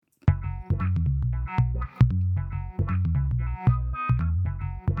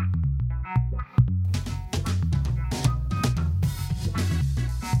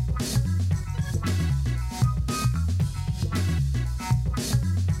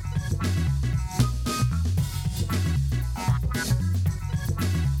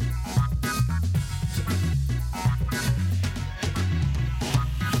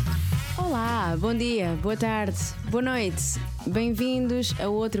Olá, bom dia, boa tarde, boa noite. Bem-vindos a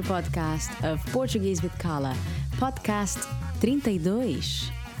outro podcast of Portuguese with Carla. Podcast 32.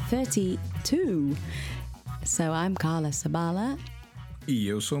 So I'm Carla Sabala. E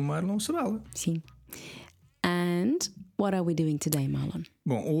eu sou Marlon Sabala. Sim. And what are we doing today, Marlon?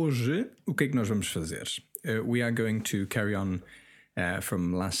 Bom, hoje o que é que nós vamos fazer? We are going to carry on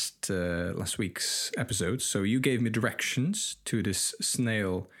from last week's episode. So you gave me directions to this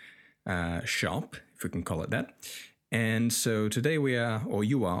snail shop, if we can call it that. And so today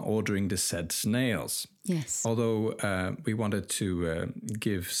you are ordering the said snails. Yes. Although we wanted to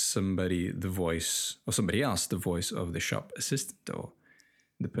give somebody else the voice of the shop assistant or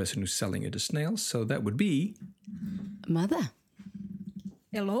the person who's selling you the snails. So that would be... Mother.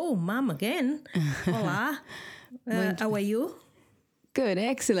 Hello, Mom again. Hola. How are you? Good,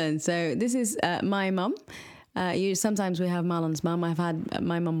 excellent. So this is my mum. Sometimes we have Marlon's mum. I've had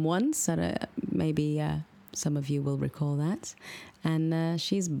my mum once, so maybe some of you will recall that. And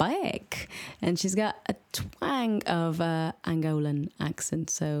she's Bayek, and she's got a twang of Angolan accent,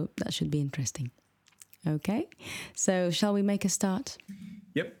 so that should be interesting. Okay, so shall we make a start?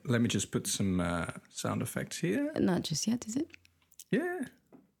 Yep, let me just put some sound effects here. Not just yet, is it? Yeah.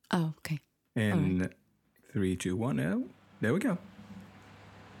 Oh, okay. In 3, 2, 1, now. There we go.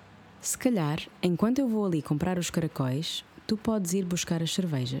 Se calhar, enquanto eu vou ali comprar os caracóis, tu podes ir buscar as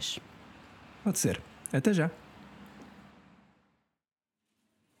cervejas. Pode ser. Até já.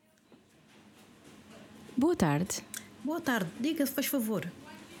 Boa tarde. Boa tarde. Diga-se, faz favor.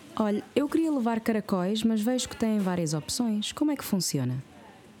 Olha, eu queria levar caracóis, mas vejo que têm várias opções. Como é que funciona?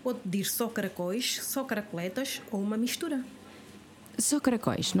 Pode pedir só caracóis, só caracoletas ou uma mistura. Só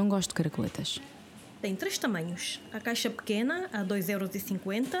caracóis, não gosto de caracoletas. Tem 3 tamanhos. A caixa pequena a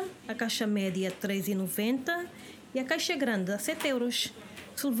 2,50€, a caixa média 3,90€ e a caixa grande a 7€.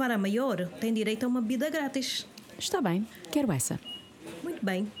 Se levar a maior, tem direito a uma bebida grátis. Está bem, quero essa. Muito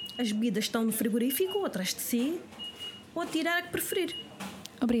bem. As bebidas estão no frigorífico, atrás de si. Pode tirar a que preferir.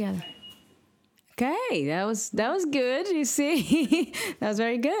 Obrigada. Okay, that was good, you see. That was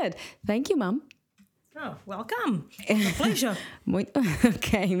very good. Thank you, Mum. Oh, welcome. A pleasure.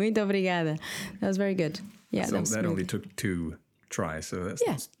 Muito obrigada. That was very good. Yeah, So that only took 2 tries, so that's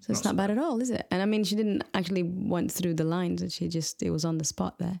so it's not bad at all, is it? And I mean, she didn't actually went through the lines, it was on the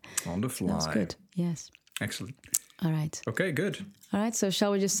spot there. On the fly. That's good, yes. Excellent. All right. Okay, good. All right, so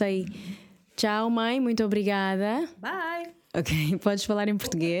shall we just say tchau, mãe, muito obrigada. Bye. Ok, podes falar em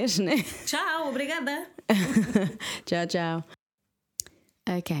português, né? Tchau, obrigada. Ciao, ciao.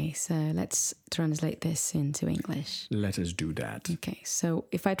 Okay, so let's translate this into English. Let us do that. Okay, so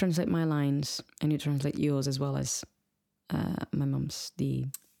if I translate my lines and you translate yours as well as my mum's, the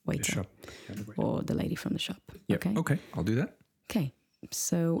waiter, The shop. Yeah, the waiter. or the lady from the shop. Yep. Okay, I'll do that. Okay,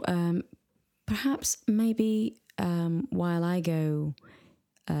 so perhaps maybe while I go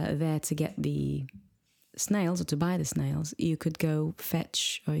there to get the snails or to buy the snails, you could go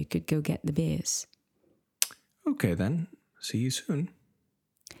fetch or you could go get the beers. Okay, then. See you soon.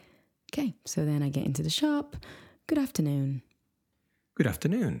 Okay, so then I get into the shop. Good afternoon. Good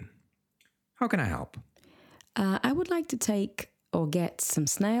afternoon. How can I help? I would like to take or get some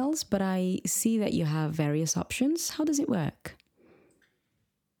snails, but I see that you have various options. How does it work?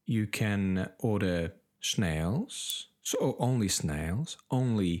 You can order snails, so only snails,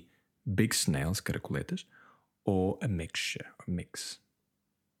 only big snails, caracoletas, or a mix.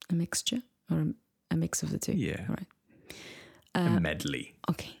 A mixture or a mix of the two? Yeah. All right. A medley.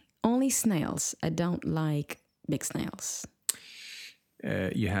 Okay. Only snails. I don't like big snails.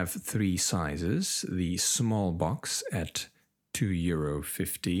 You have 3 sizes. The small box at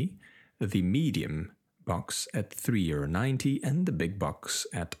 €2.50, the medium box at €3.90, and the big box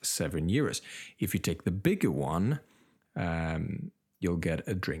at €7. If you take the bigger one, you'll get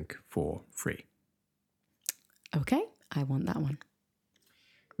a drink for free. Okay, I want that one.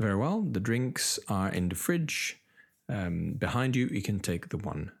 Very well. The drinks are in the fridge. Behind you, you can take the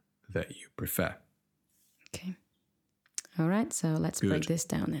one that you prefer. Okay. All right, so let's break Good. this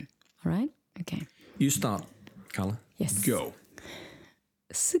down then. All right? Okay. You start, Carla. Yes. Go.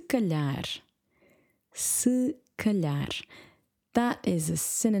 Se calhar. Se calhar. That is a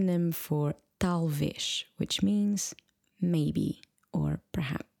synonym for talvez, which means maybe or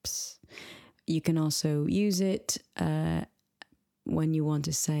perhaps. You can also use it when you want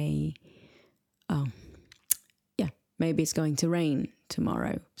to say, maybe it's going to rain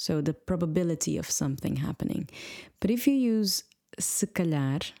tomorrow. So the probability of something happening. But if you use se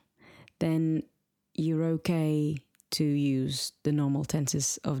calhar, then you're okay to use the normal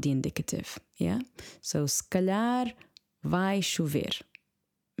tenses of the indicative. Yeah? So se calhar vai chover.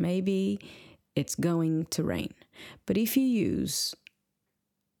 Maybe it's going to rain. But if you use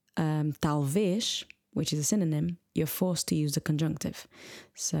talvez, which is a synonym, you're forced to use the conjunctive.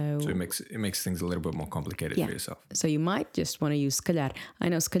 So it makes things a little bit more complicated for yourself. So you might just want to use se calhar. I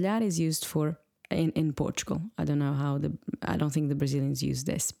know se calhar is used for in Portugal. I don't know I don't think the Brazilians use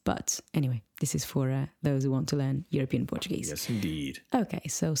this, but anyway, this is for those who want to learn European Portuguese. Yes, indeed. Okay,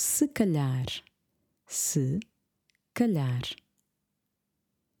 so se calhar. Se calhar.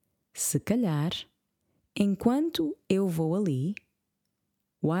 Se calhar, enquanto eu vou ali,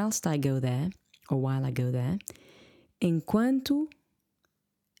 whilst I go there, or while I go there, enquanto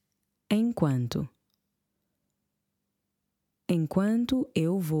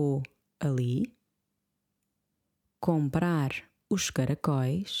eu vou ali comprar os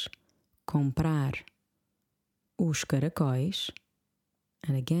caracóis,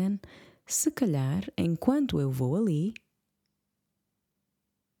 and again, se calhar, enquanto eu vou ali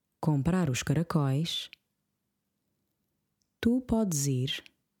comprar os caracóis, tu podes ir,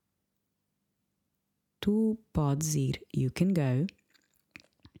 you can go,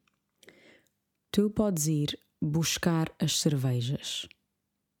 tu podes ir buscar as cervejas.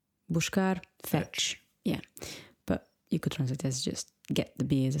 Buscar, fetch. Yeah, but you could translate as just get the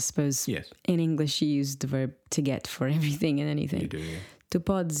beers. I suppose in English you use the verb to get for everything and anything. You do, yeah. Tu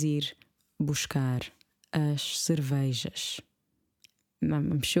podes ir buscar as cervejas.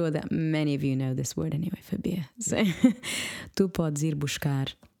 I'm sure that many of you know this word anyway for beer. So, tu podes ir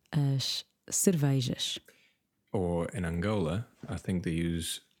buscar as cervejas. Or in Angola, I think they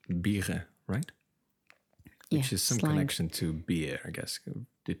use birra, right? Which is some connection to beer, I guess.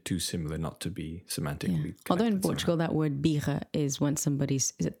 They're too similar not to be semantically connected. Although in Portugal, that word birra is when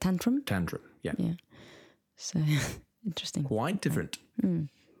somebody's... Is it tantrum? Tantrum, yeah. Yeah. So, interesting. Quite different.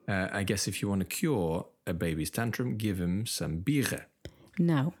 I guess if you want to cure a baby's tantrum, give him some birra.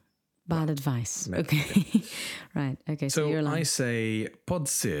 No. Bad advice. Okay. Right. Okay. So you're I say pode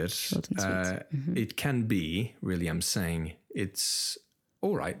ser. It can be, really, I'm saying it's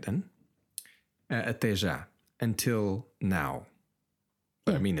all right then. Até já. Until now.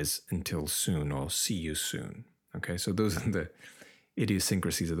 What I mean is until soon or see you soon. Okay. So those are the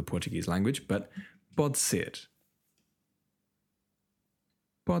idiosyncrasies of the Portuguese language. But pode ser.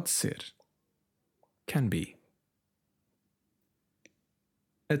 Pode ser. Can be.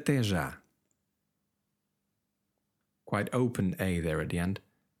 Até já. Quite open A there at the end.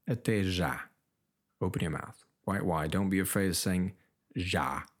 Até já. Open your mouth. Quite wide. Don't be afraid of saying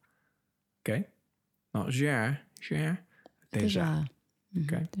já. Okay? Not já. Já. Até já.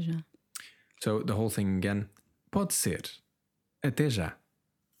 Okay? Até já. So the whole thing again. Pode ser. Até já.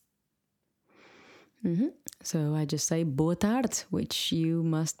 So I just say boa tarde, which you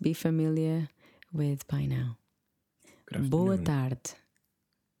must be familiar with by now. Good afternoon. Boa tarde.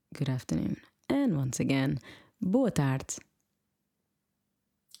 Good afternoon. And once again, boa tarde.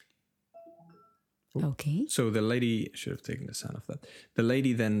 Okay. So the lady, I should have taken the sound off that. The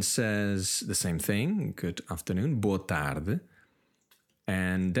lady then says the same thing. Good afternoon. Boa tarde.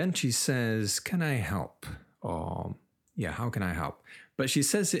 And then she says, can I help? Or, how can I help? But she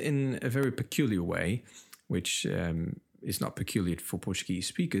says it in a very peculiar way, which is not peculiar for Portuguese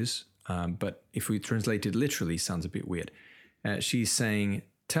speakers. But if we translate it literally, it sounds a bit weird. She's saying,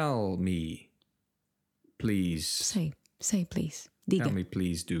 tell me, please. Say please. Diga. Tell me,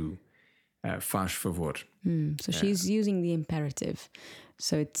 please do. Faz favor. So she's using the imperative.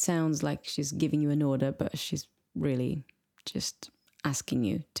 So it sounds like she's giving you an order, but she's really just asking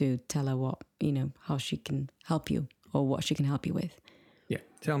you to tell her what, how she can help you or what she can help you with. Yeah.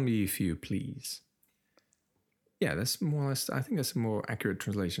 Tell me if you please. Yeah, that's more or less, I think that's a more accurate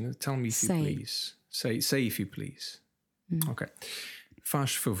translation. Tell me if you please. Say if you please. Okay.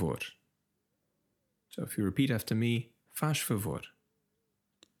 Faz favor. So if you repeat after me, faz favor.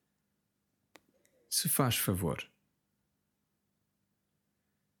 Se faz favor.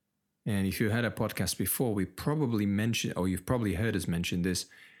 And if you had a podcast before, we probably mentioned, or you've probably heard us mention this,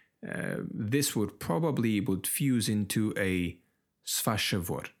 this would fuse into a se faz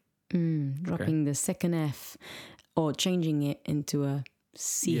favor. Dropping the second F or changing it into a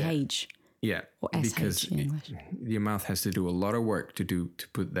CH. Yeah, or SH because in English. Your mouth has to do a lot of work to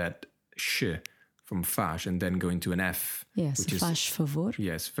put that sh from faz and then go into an F. Yes, which faz favor.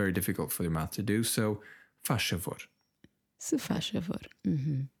 Yes, very difficult for your mouth to do. So, faz favor. Se faz favor.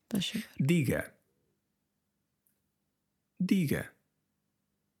 Faz favor. Diga. Diga.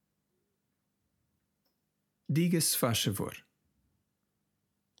 Diga se faz favor.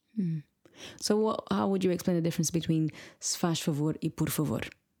 So how would you explain the difference between se faz favor e por favor?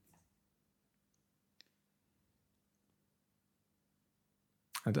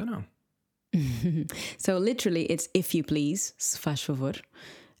 I don't know. So literally, it's if you please, se faz favor,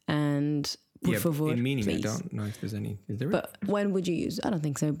 and por favor, in meaning, please. I don't know if there's any. Is there? But when would you use? I don't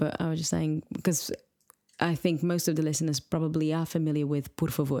think so. But I was just saying because I think most of the listeners probably are familiar with por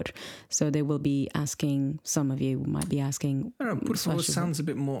favor, so they will be asking. Some of you might be asking. I don't know. Por se favor faz sounds a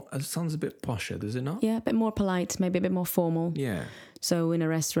bit more. Sounds a bit posher, does it not? Yeah, a bit more polite, maybe a bit more formal. Yeah. So in a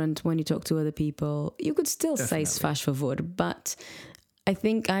restaurant, when you talk to other people, you could still say se faz favor, but I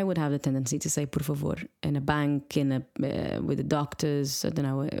think I would have the tendency to say por favor in a bank, with the doctors. I don't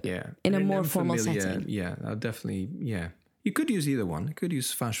know. Yeah. In a an more formal unfamiliar- setting. Yeah, I'll definitely. Yeah. You could use either one. You could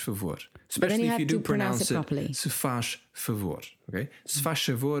use se faz favor, then especially you if have you do to pronounce it it properly. Se faz favor. Okay. Se faz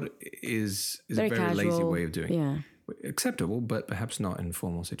favor is Very a very lazy casual, way of doing it. Yeah. Acceptable, but perhaps not in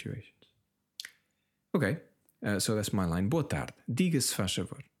formal situations. Okay. So that's my line. Boa tarde. Diga se faz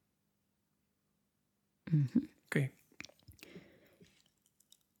favor. Okay.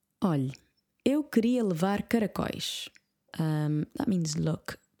 Olhe, eu queria levar caracóis. That means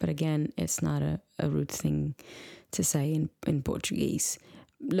look, but again, it's not a rude thing to say in Portuguese.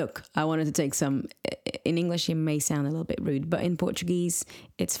 Look, I wanted to take some. In English, it may sound a little bit rude, but in Portuguese,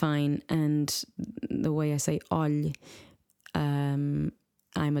 it's fine. And the way I say olhe, I'm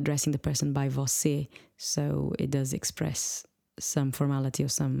addressing the person by você, so it does express some formality or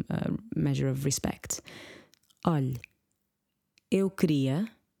some measure of respect. Olhe, eu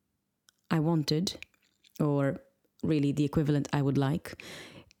queria, I wanted, or really the equivalent I would like,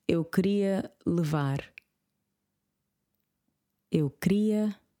 eu queria levar. Eu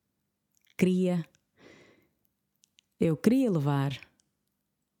queria levar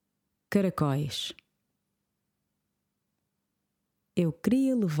caracóis. Eu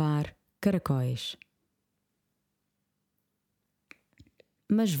queria levar caracóis.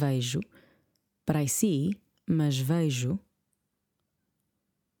 Mas vejo, but I see, mas vejo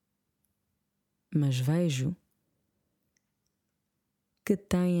que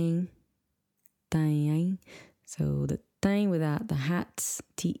têm, so the tem without the hats,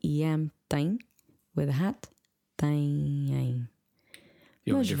 T-E-M, tem, with a hat, têm.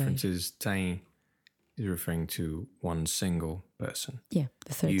 The only Mas difference is tem is referring to one single person. Yeah,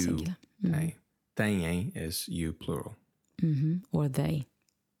 the third You, singular. tem. Têm is you plural. Or they.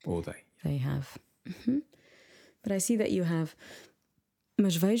 Or they. They have. But I see that you have.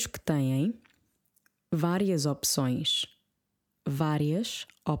 Mas vejo que têm várias opções. Várias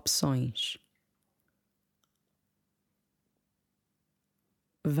opções.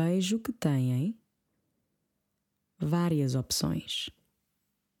 Vejo que têm várias opções.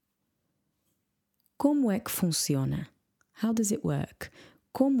 Como é que funciona? How does it work?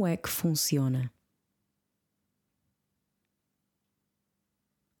 Como é que funciona?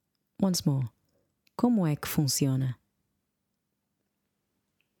 Once more. Como é que funciona?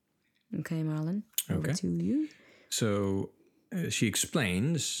 Okay, Marlon. Over Okay. to you. So she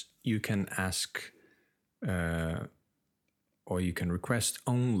explains you can ask or you can request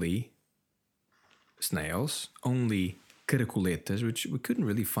only snails, only caracoletas, which we couldn't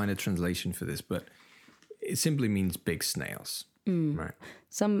really find a translation for this, but it simply means big snails. Right.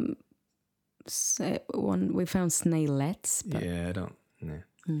 Some say one we found snailets, but Yeah, I don't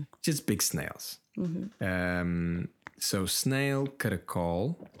know. Just big snails. So snail,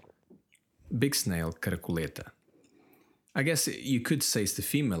 caracol, big snail, caracoleta. I guess you could say it's the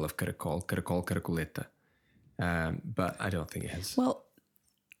female of caracol, caracoleta. But I don't think it has well,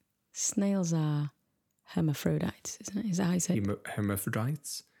 snails are hermaphrodites, isn't it? Is that how you say it?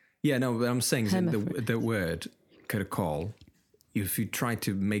 hermaphrodites. Yeah, no, but I'm saying is that the word caracol, if you try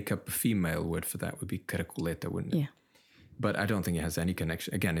to make up a female word for that, would be caracoleta, wouldn't it? Yeah. But I don't think it has any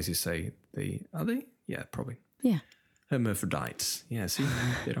connection. Again, as you say, are they? Yeah, probably. Yeah. Hermaphrodites. Yeah, see,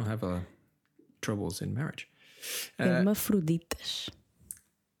 they don't have troubles in marriage. Hermafroditas.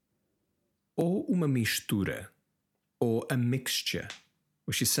 Ou uma mistura, or a mixture.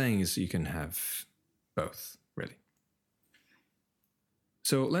 What she's saying is you can have both, really.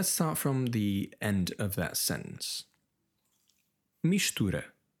 So let's start from the end of that sentence. Mistura.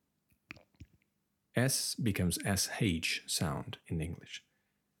 S becomes SH sound in English.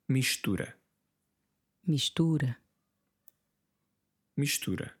 Mistura. Mistura.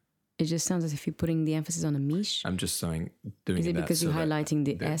 Mistura. It just sounds as if you're putting the emphasis on a mish. I'm just doing Is it that because you're so that highlighting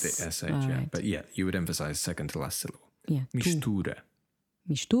the S? The SH, Oh, yeah. right. But yeah, you would emphasize second to last syllable. Yeah. Tu. Mistura.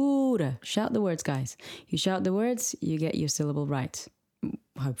 Mistura. Shout the words, guys. You shout the words, you get your syllable right.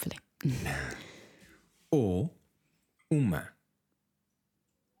 Hopefully. Ou uma.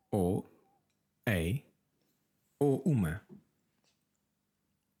 Ou a. Ou uma.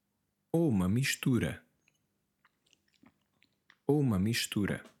 Ou uma mistura. Ou uma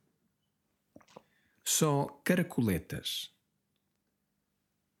mistura. Só caracoletas.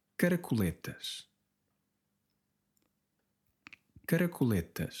 Caracoletas.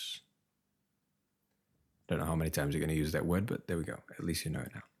 Caracoletas. Don't know how many times you're going to use that word, but there we go. At least you know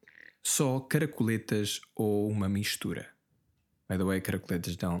it now. Só caracoletas ou uma mistura. By the way,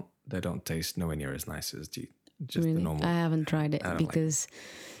 caracoletas don't taste nowhere near as nice as just Really? the normal. I haven't tried it I don't because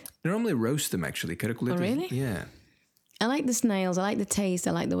They normally roast them, actually. Caracoletas. Oh, really? Yeah. I like the snails. I like the taste.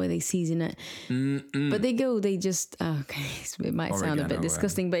 I like the way they season it. But they just, okay, it might sound a bit Oregano,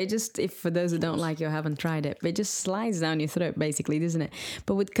 disgusting, but it just, if for those who don't like it or haven't tried it, it just slides down your throat, basically, doesn't it?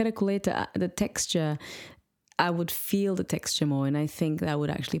 But with caracoleta, the texture, I would feel the texture more, and I think that would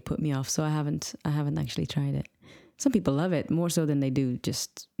actually put me off. So I haven't actually tried it. Some people love it more so than they do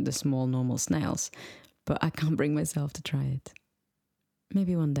just the small normal snails, but I can't bring myself to try it.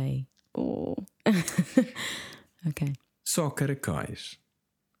 Maybe one day. Oh, okay. Só caracóis.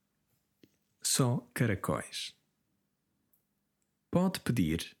 Só caracóis. Pode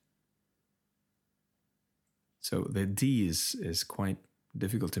pedir. So the D is quite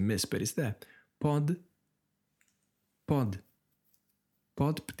difficult to miss, but it's there. Pode pedir.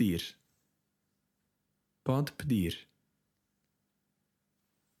 Pode pedir.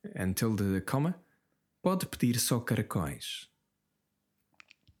 Until the comma. Pode pedir só caracóis.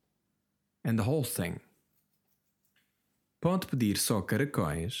 And the whole thing. Pode pedir só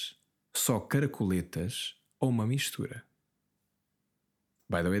caracóis, só caracoletas ou uma mistura.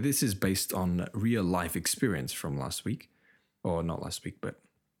 By the way, this is based on real life experience from last week. Or not last week, but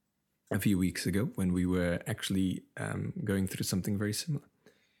a few weeks ago when we were actually going through something very similar.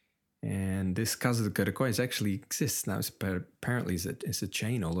 And this Casa de Caracóis actually exists now. Apparently it's a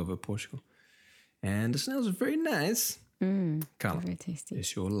chain all over Portugal. And the snails are very nice. Carla, Very tasty.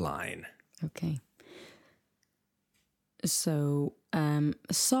 it's your line. Okay. So,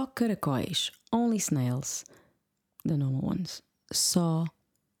 só caracóis, only snails, the normal ones. Só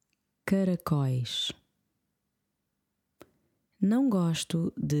caracóis. Não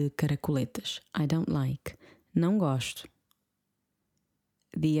gosto de caracoletas. I don't like. Não gosto.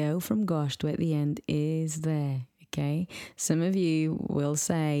 The O from gosto at the end is there, okay? Some of you will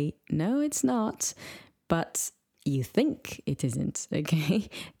say, no, it's not, but you think it isn't, okay?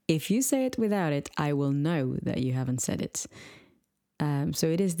 If you say it without it, I will know that you haven't said it. So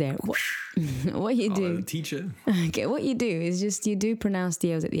it is there. What you do... the teacher. Okay, what you do is just you do pronounce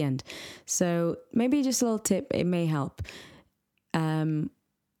the O's at the end. So maybe just a little tip, it may help. You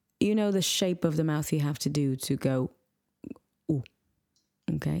know the shape of the mouth you have to do to go ooh.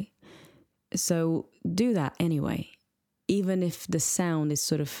 Okay? So do that anyway. Even if the sound is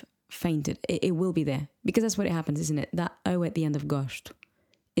sort of fainted, it will be there. Because that's what it happens, isn't it? That O at the end of gosto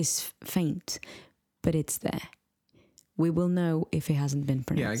is faint, but it's there. We will know if it hasn't been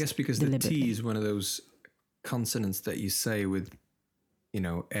pronounced. Yeah, I guess because the T is one of those consonants that you say with,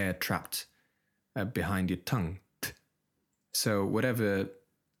 air trapped behind your tongue. So whatever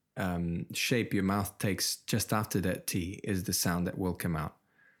shape your mouth takes just after that T is the sound that will come out.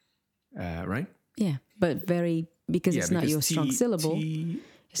 Right? Yeah, but because it's not your strong syllable,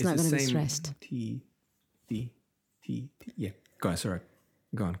 it's not going to be stressed. T. Yeah. Go on, sorry.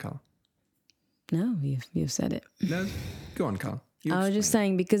 Go on, Carla. No, you've said it. No, go on, Carla. I was just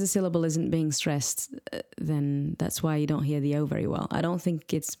saying, because the syllable isn't being stressed, then that's why you don't hear the O very well. I don't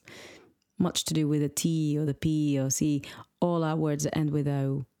think it's much to do with the T or the P or C. All our words that end with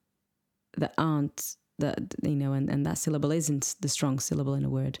O that aren't, and that syllable isn't the strong syllable in a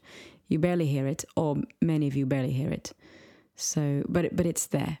word. You barely hear it, or many of you barely hear it. So, but it's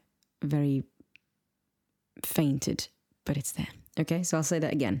there. Very fainted, but it's there. Okay, so I'll say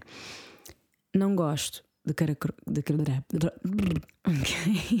that again. Não gosto de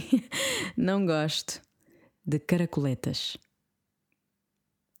Okay. Não gosto de caracoletas.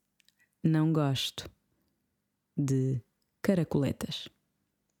 Não gosto de caracoletas.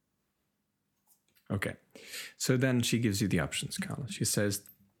 Okay. So then she gives you the options, Carla. She says,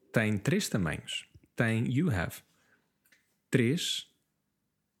 tem três tamanhos. You have três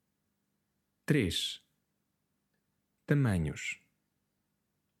tamanhos.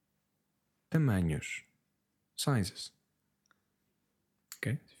 Sizes.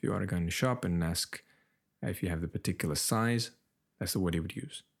 Okay, if you want to go in the shop and ask if you have the particular size, that's the word you would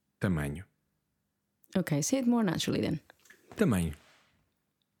use. Tamanho. Okay, say it more naturally then. Tamanho.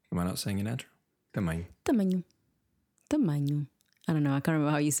 Am I not saying it natural? Tamanho. I don't know, I can't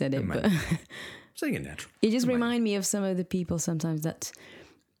remember how you said it, but... saying it natural. You just remind me of some of the people sometimes that...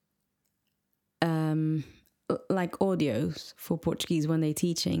 like audios for Portuguese when they're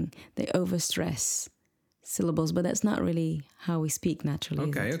teaching, they overstress syllables, but that's not really how we speak naturally.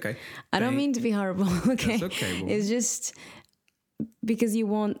 is it? Okay. I don't mean to be horrible. Okay, That's okay. Well, it's just because you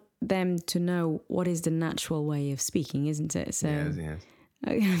want them to know what is the natural way of speaking, isn't it? So yes.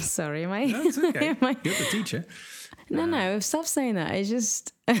 I'm sorry, am I? That's okay. am I- You're the teacher. No, stop saying that. It's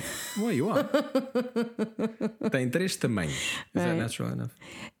just Well, you are. Tem 3 tamanhos. Is that Right. natural enough?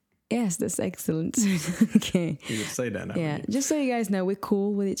 yes, that's excellent. Okay. You would say that now. Yeah, wouldn't just so you guys know, we're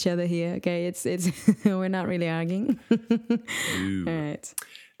cool with each other here. Okay, it's we're not really arguing. you? All right.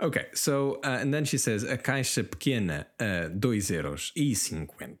 Okay, so, and then she says, a caixa pequena, 2,50 €. If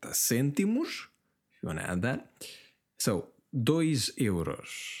you want to add that. So, 2 euros.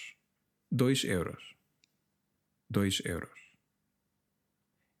 2 euros. 2 euros.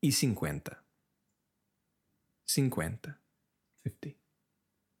 E 50. 50. 50.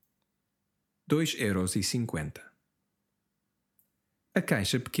 2 euros e 50. A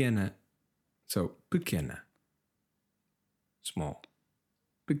caixa pequena. So, pequena. Small.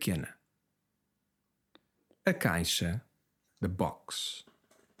 Pequena. A caixa. The box.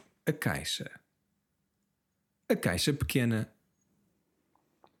 A caixa. A caixa pequena.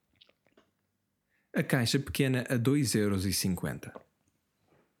 A caixa pequena a 2,50 €.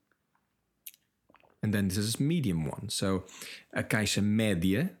 And then this is medium one. So, a caixa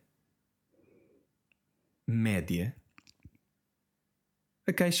média. Média.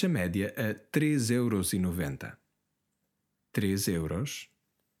 A caixa média a 3,90 €. 3 euros.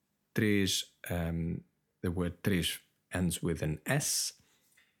 3, the word 3 ends with an S.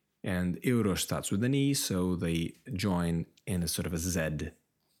 And euro starts with an E, so they join in a sort of a Z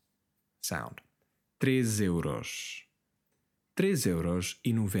sound. 3 euros. 3 euros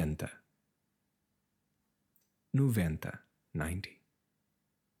e 90. 90.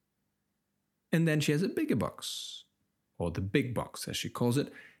 And then she has a bigger box, or the big box as she calls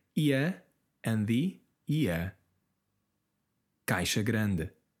it, ia and the ia. Caixa grande.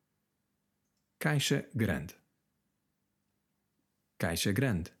 Caixa grande. Caixa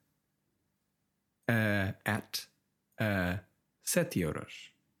grande. At 7 euros.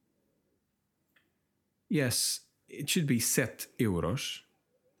 Yes, it should be 7 euros,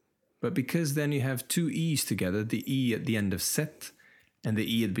 but because then you have 2 E's together, the E at the end of set and the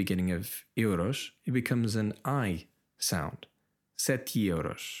E at the beginning of euros, it becomes an I sound. 7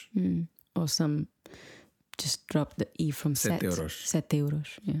 euros. Or some just drop the E from 7 set. euros. 7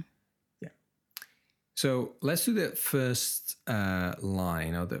 euros, yeah. So let's do the first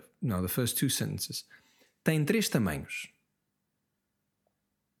line, or the first 2 sentences. Tem 3 tamanhos.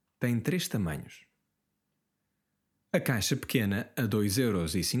 Tem 3 tamanhos. A caixa pequena a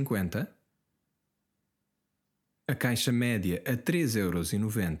 2,50 €. A caixa média a 3,90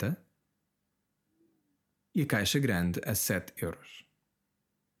 €. E a caixa grande a 7 euros.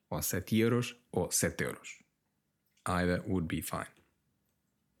 Or 7 euros or 7 euros. Either would be fine.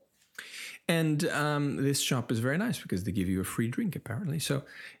 And this shop is very nice because they give you a free drink, apparently. So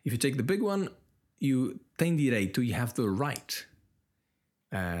if you take the big one, you tem direito, you have the right.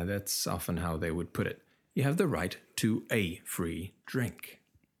 That's often how they would put it. You have the right to a free drink.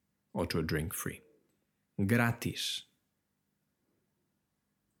 Or to a drink free. Grátis.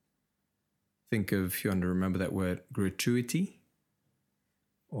 Think of, if you want to remember that word, gratuity.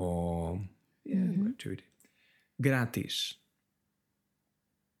 Or, gratuity. Grátis.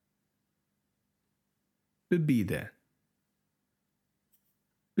 Bebida.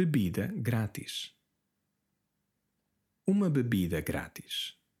 Bebida grátis. Uma bebida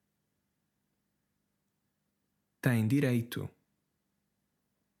grátis. Tem direito.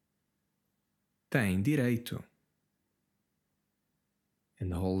 Tem direito.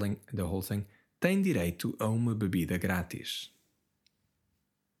 And the whole thing. Tem direito a uma bebida grátis.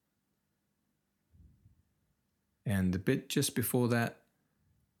 And the bit just before that.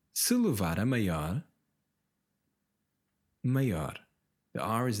 Se levar a maior. Maior. The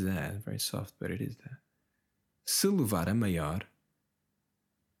R is there, very soft, but it is there. Se levar a maior.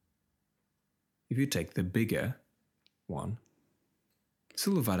 If you take the bigger one. Se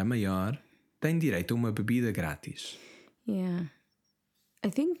levar a maior, tem direito a uma bebida grátis. Yeah.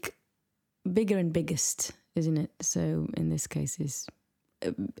 I think bigger and biggest, isn't it? So in this case is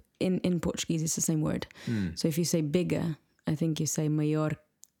in Portuguese it's the same word. So if you say bigger, I think you say maior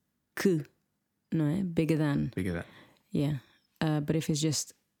que, no, bigger than. Bigger than. Yeah. But if it's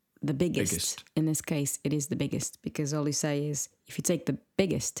just the biggest, Biggest. in this case, it is the biggest because all you say is if you take the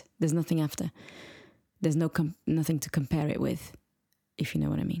biggest, there's nothing after. There's nothing to compare it with, if you know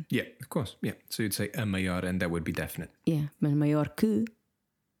what I mean. Yeah, of course. Yeah. So you'd say a maior and that would be definite. Yeah. But maior que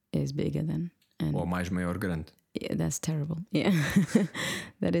is bigger than. And Or mais maior grande. Yeah, that's terrible. Yeah.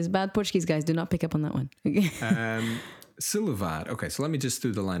 That is bad Portuguese, guys. Do not pick up on that one. Se levar. Okay, so let me just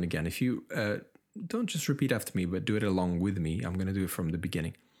do the line again. If you don't just repeat after me, but do it along with me. I'm going to do it from the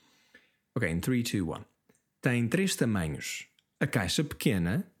beginning. Okay, in 3, 2, 1. Tem 3 tamanhos. A caixa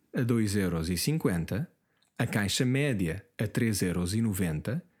pequena a 2,50€, a caixa média a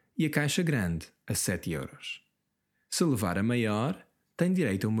 3,90€ e a caixa grande a 7€. Se levar a maior, tem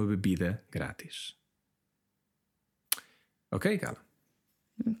direito a uma bebida grátis. Ok, Carla?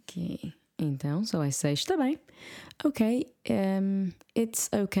 Ok. Então, so I say, está bem. Ok, it's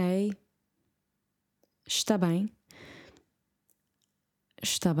okay. Está bem.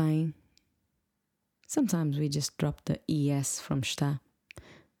 Está bem. Sometimes we just drop the ES from está.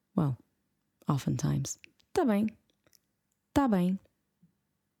 Well, oftentimes. Está bem. Está bem.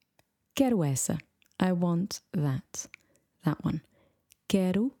 Quero essa. I want that. That one.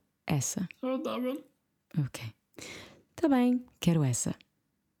 Quero essa. Oh, that one. Okay. Tá bem, quero essa.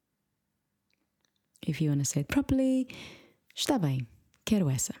 If you want to say it properly, está bem, quero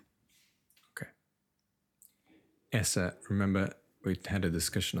essa. Okay. Essa, remember we had a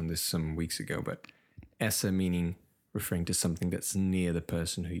discussion on this some weeks ago, but essa meaning referring to something that's near the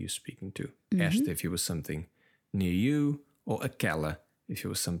person who you're speaking to. Esta if it was something near you, or aquela if it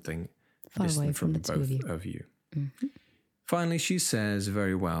was something Far distant away from the both two of you. Finally, she says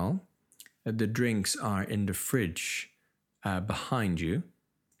very well, the drinks are in the fridge behind you.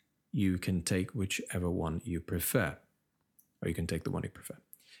 You can take whichever one you prefer. Or you can take the one you prefer.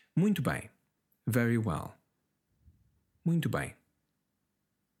 Muito bem. Very well. Muito bem.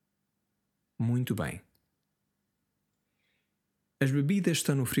 Muito bem. As bebidas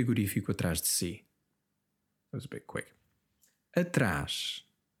estão no frigorífico atrás de si. That was a bit quick. Atrás.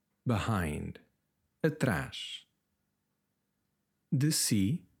 Behind. Atrás. De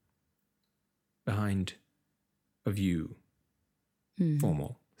si. Behind of you.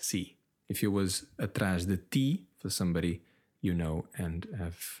 Formal. Si. If it was atrás de ti, for somebody you know and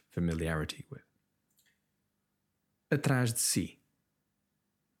have familiarity with. Atrás de si.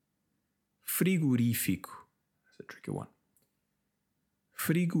 Frigorífico. That's a tricky one.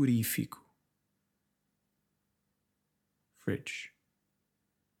 Frigorífico. Fridge.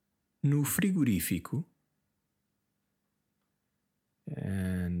 No frigorífico.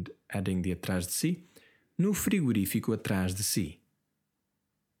 And adding the atrás de si. No frigorífico atrás de si.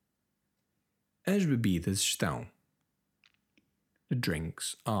 As bebidas estão. The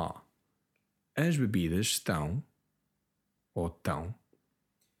drinks are. As bebidas estão. Ou estão.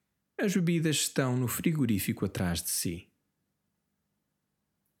 As bebidas estão no frigorífico atrás de si.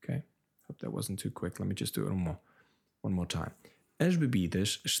 Okay? Hope that wasn't too quick. Let me just do it one more time. As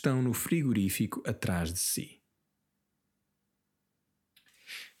bebidas estão no frigorífico atrás de si.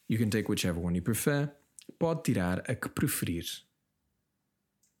 You can take whichever one you prefer. Pode tirar a que preferir.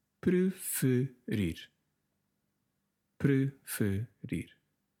 Preferir. Preferir.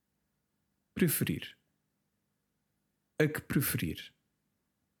 Preferir. A que preferir.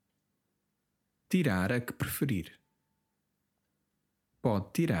 Tirar a que preferir.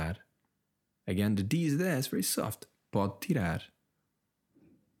 Pode tirar. Again, the D is there, it's very soft. Pode tirar.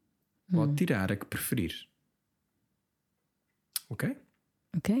 Pode tirar a que preferir. Okay?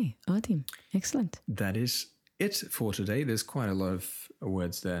 Okay, ótimo. Excellent. That is it for today. There's quite a lot of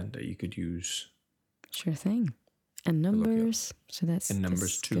words there that you could use. Sure thing. And numbers. So that's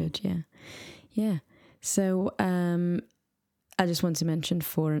numbers too. Good, yeah. Yeah. So I just want to mention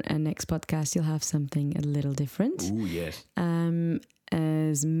for our next podcast, you'll have something a little different. Ooh, yes.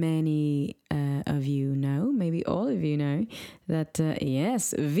 As many of you know, maybe all of you know, that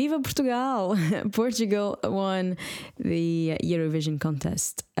yes, Viva Portugal! Portugal won the Eurovision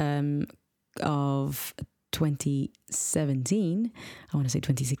contest of 2017. I want to say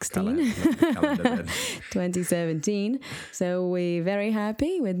 2016. 2017. So we're very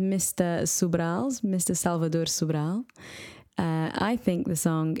happy with Mr. Salvador Sobral. I think the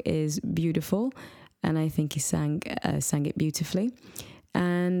song is beautiful, and I think he sang it beautifully.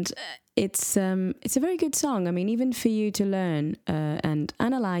 And it's a very good song. I mean, even for you to learn and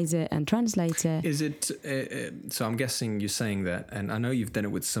analyze it and translate it. Is it? So I'm guessing you're saying that, and I know you've done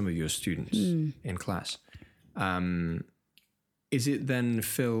it with some of your students in class. Is it then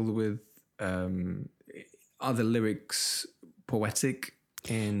filled with are the lyrics poetic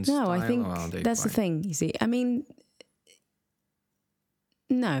in style? No, I think that's the thing. You see, I mean,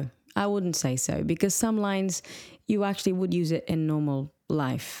 no, I wouldn't say so, because some lines you actually would use it in normal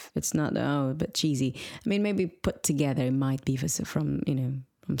life. It's not a bit cheesy. I mean, maybe put together it might be from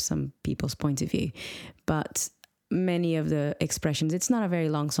some people's point of view, but many of the expressions. It's not a very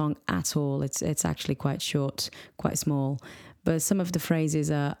long song at all. It's actually quite short, quite small. But some of the phrases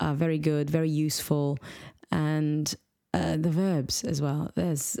are very good, very useful, and the verbs as well.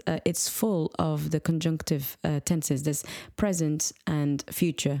 It's full of the conjunctive tenses. There's present and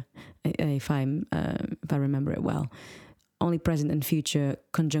future, if I remember it well. Only present and future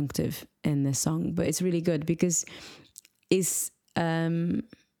conjunctive in this song, but it's really good because it's the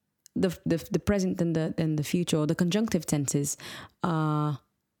present and the future, or the conjunctive tenses are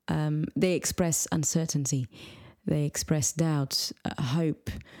they express uncertainty, they express doubt,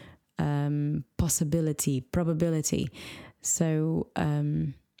 hope, possibility, probability. So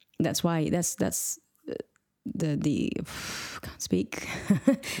that's why that's the can't speak.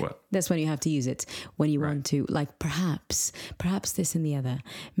 What? That's when you have to use it, when you want to, like, perhaps this and the other,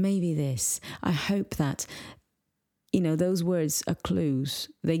 maybe this, I hope that. Those words are clues.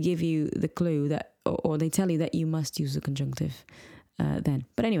 They give you the clue that, or they tell you that you must use the conjunctive then.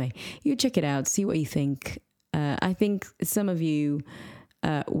 But anyway, you check it out, see what you think. I think some of you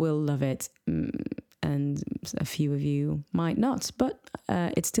will love it, and a few of you might not, but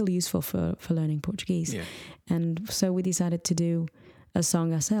it's still useful for learning Portuguese. Yeah. And so we decided to do a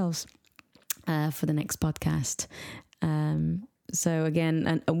song ourselves for the next podcast. So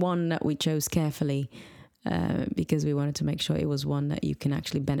again, one that we chose carefully, because we wanted to make sure it was one that you can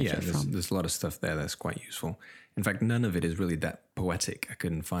actually benefit from. There's a lot of stuff there that's quite useful. In fact, none of it is really that poetic. I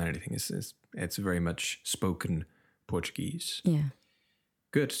couldn't find anything. It's very much spoken Portuguese. Yeah.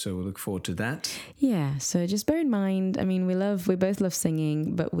 Good. So we'll look forward to that. Yeah. So just bear in mind, I mean, we both love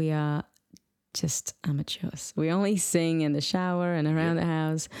singing, but we are just amateurs. We only sing in the shower and around the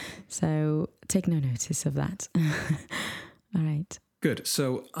house. So take no notice of that. All right. Good.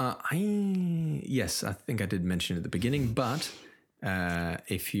 So I think I did mention at the beginning, but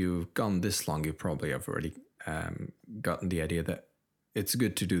if you've gone this long, you probably have already gotten the idea that it's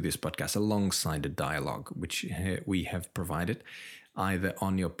good to do this podcast alongside a dialogue, which we have provided either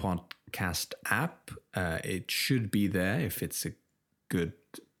on your podcast app. It should be there if it's a good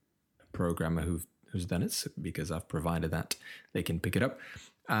programmer who's done it, because I've provided that they can pick it up.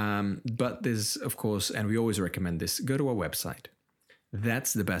 But there's, of course, and we always recommend this, go to our website.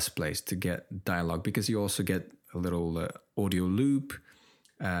 That's the best place to get dialogue, because you also get a little audio loop,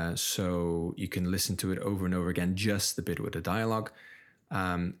 so you can listen to it over and over again, just the bit with the dialogue.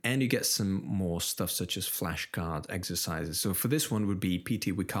 And you get some more stuff such as flashcard exercises. So for this one would be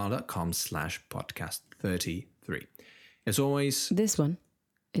ptwithcarl.com/podcast33. As always... This one,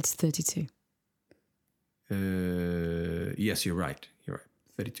 it's 32. Yes, you're right.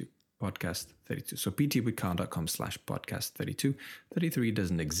 32. Podcast 32. So ptwithcarl.com/podcast32. 33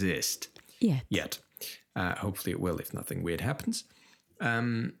 doesn't exist yet. Hopefully it will if nothing weird happens.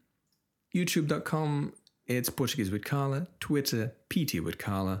 YouTube.com, it's Portuguese with Carla. Twitter, PT with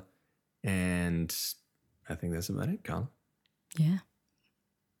Carla. And I think that's about it, Carla. Yeah.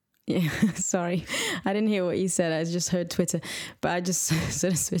 Sorry, I didn't hear what you said. I just heard Twitter, but I just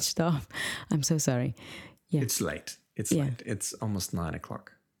sort of switched off. I'm so sorry. Yeah. It's late. Late. It's almost 9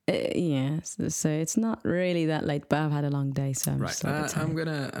 o'clock. So it's not really that late, but I've had a long day, so I'm just I'm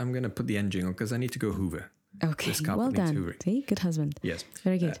gonna put the end jingle because I need to go hoover. Okay, well done. See, good husband. Yes,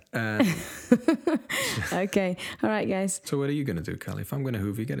 very good. Okay, all right, guys. So what are you gonna do, Carly? If I'm gonna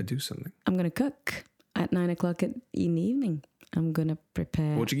hoover, you gotta do something. I'm gonna cook at 9 o'clock in the evening. I'm gonna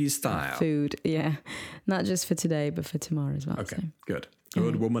prepare Portuguese style food. Yeah, not just for today, but for tomorrow as well. Okay, so.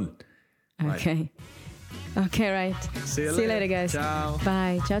 Good woman. Okay. Right. Okay, right. See you later, guys. Ciao.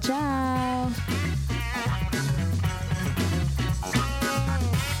 Bye. Ciao, ciao.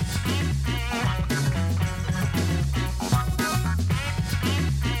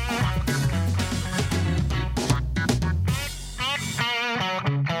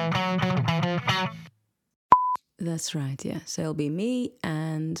 That's right, yeah. So it'll be me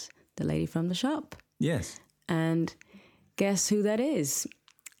and the lady from the shop. Yes. And guess who that is?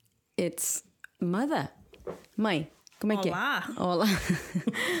 It's Mother. Mãe, como é que é? Olá.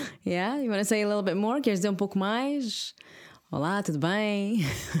 Yeah, you want to say a little bit more? Queres dizer pouco mais? Olá, tudo bem?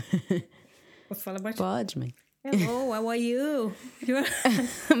 Posso falar mais? Podes, mãe. Hello, how are you?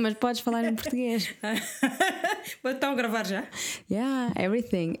 Mas podes falar em português. Mas estão a gravar já? Yeah,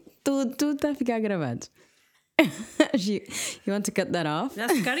 everything. Tudo está a ficar gravado. You want to cut that off?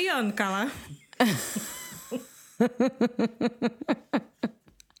 Just carry on, Carla.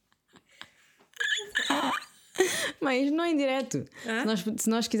 Mas isto não é em direto. Se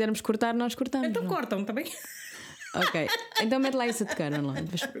nós quisermos cortar, nós cortamos. Então cortam, tá bem? Ok, então mete lá isso a tocar, não lá.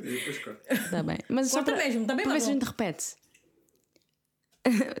 Depois corta. Tá bem. Mas corta mesmo, tá bem, para ver se a gente repete.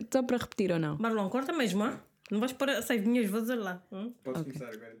 Só para repetir ou não. Marlon, corta mesmo, Não vais pôr as minhas vozes lá. Posso começar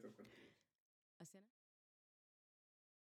agora então?